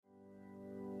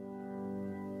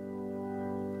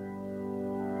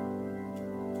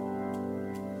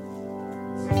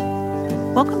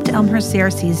Welcome to Elmhurst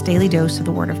CRC's Daily Dose of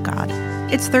the Word of God.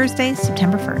 It's Thursday,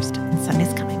 September 1st, and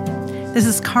Sunday's coming. This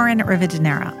is Karin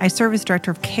Rivadeneira. I serve as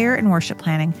Director of Care and Worship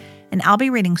Planning, and I'll be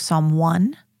reading Psalm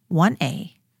 1,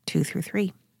 1a, 2 through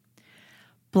 3.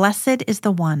 Blessed is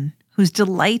the one whose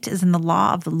delight is in the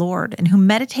law of the Lord and who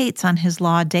meditates on his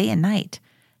law day and night.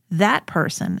 That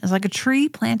person is like a tree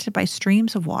planted by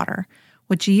streams of water,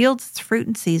 which yields its fruit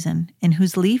in season and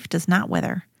whose leaf does not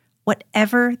wither.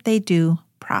 Whatever they do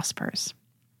prospers.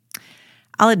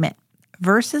 I'll admit,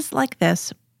 verses like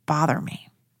this bother me.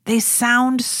 They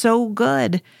sound so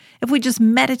good. If we just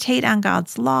meditate on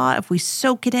God's law, if we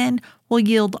soak it in, we'll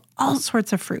yield all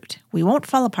sorts of fruit. We won't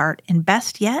fall apart, and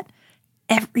best yet,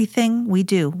 everything we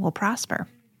do will prosper.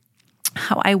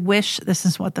 How I wish this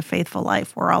is what the faithful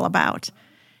life were all about.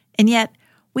 And yet,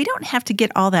 we don't have to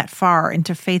get all that far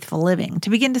into faithful living to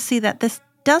begin to see that this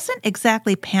doesn't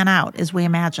exactly pan out as we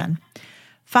imagine.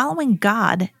 Following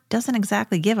God doesn't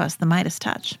exactly give us the Midas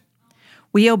touch.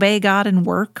 We obey God in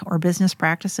work or business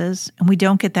practices, and we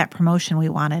don't get that promotion we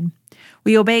wanted.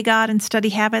 We obey God in study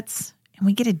habits, and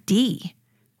we get a D.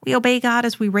 We obey God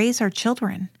as we raise our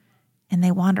children, and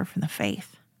they wander from the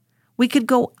faith. We could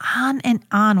go on and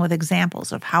on with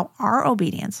examples of how our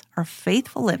obedience, our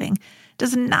faithful living,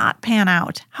 does not pan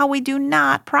out, how we do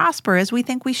not prosper as we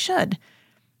think we should,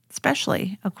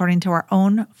 especially according to our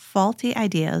own faulty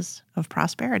ideas of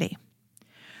prosperity.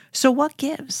 So what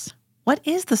gives? What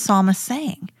is the psalmist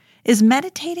saying? Is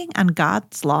meditating on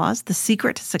God's laws the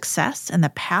secret to success and the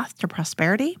path to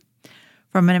prosperity?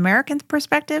 From an American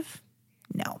perspective,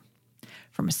 no.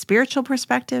 From a spiritual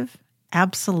perspective,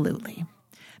 absolutely.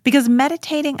 Because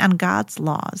meditating on God's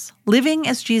laws, living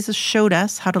as Jesus showed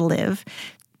us how to live,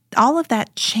 all of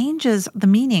that changes the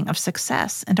meaning of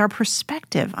success and our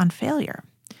perspective on failure.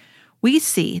 We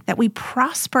see that we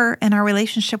prosper in our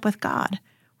relationship with God.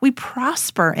 We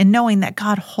prosper in knowing that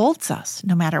God holds us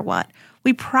no matter what.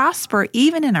 We prosper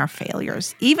even in our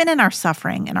failures, even in our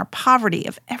suffering and our poverty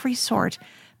of every sort,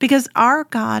 because our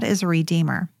God is a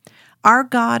redeemer. Our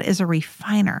God is a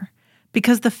refiner,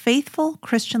 because the faithful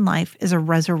Christian life is a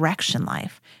resurrection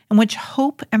life in which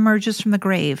hope emerges from the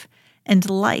grave and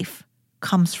life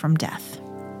comes from death.